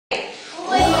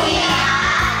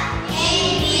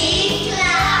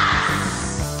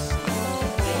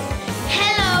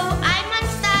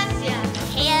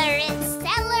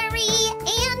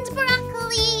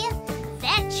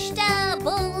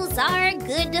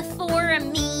for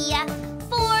me.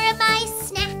 For my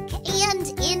snack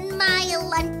and in my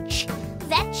lunch,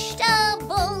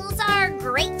 vegetables are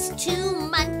great to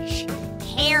munch.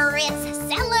 Carrots,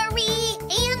 celery,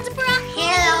 and broccoli.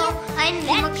 Hello, I'm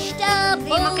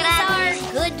Vegetables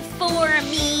are good for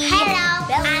me. Hello,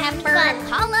 Bell I'm pepper, good.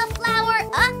 cauliflower,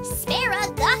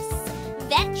 asparagus.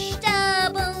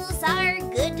 Vegetables are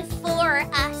good for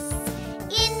us.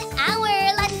 In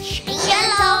our lunch and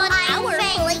Hello, on I'm our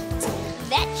Faith. plate,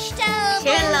 vegetables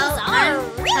Hello, are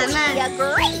I'm really Hanan.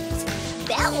 great.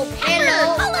 Bell pepper,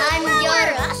 Hello, I'm cauliflower,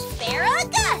 Jonas.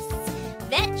 asparagus.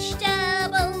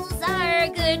 Vegetables are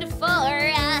good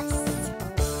for us.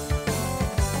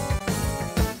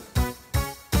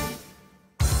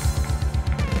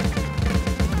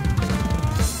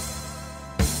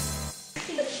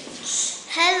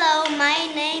 Hello,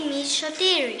 my name is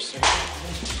Sotiris.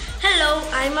 Hello,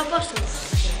 I'm Apostle.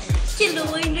 Hello,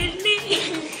 I'm Ernie.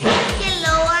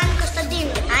 Hello, I'm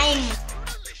Constantino.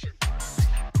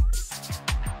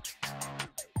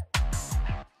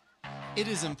 It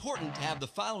is important to have the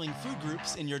following food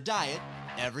groups in your diet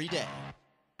every day.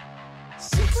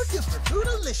 Super duper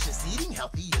foodalicious. Eating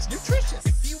healthy is nutritious.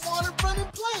 If you want to run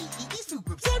and play, eat these food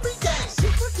groups every day.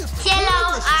 Super duper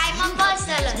Hello, foodalicious. I'm Eating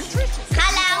healthy Apostle. is nutritious.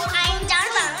 Hello, I'm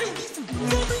Jonathan. Eat these food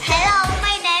groups every day. Hello,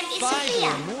 my name is 5 Sophia.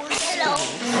 or more Hello,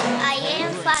 servings I of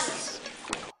am grace. Panos.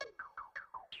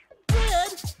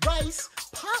 Bread, rice,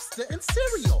 pasta, and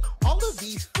cereal. All of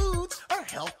these foods are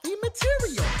healthy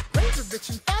material. Grains are rich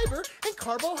in fiber and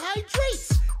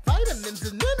carbohydrates. Vitamins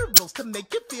and minerals to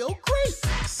make you feel great.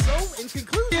 So, in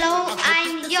conclusion, Hello, I hope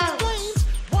I'm this John. explains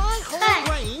why whole Hi,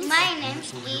 grains. my name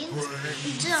is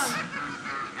John.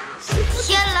 Super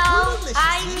Hello, delicious.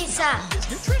 I'm Eating Isa. healthy is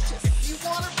nutritious. If you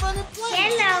want to run and play.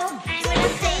 Hello, I'm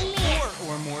Rafaelia.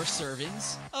 4 or more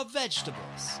servings of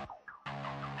vegetables.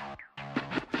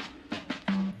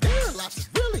 There are lots of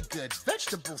really good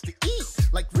vegetables to eat,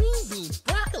 like green beans,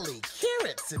 broccoli,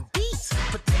 carrots, and beets,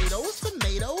 potatoes,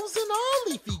 tomatoes, and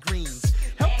all leafy greens.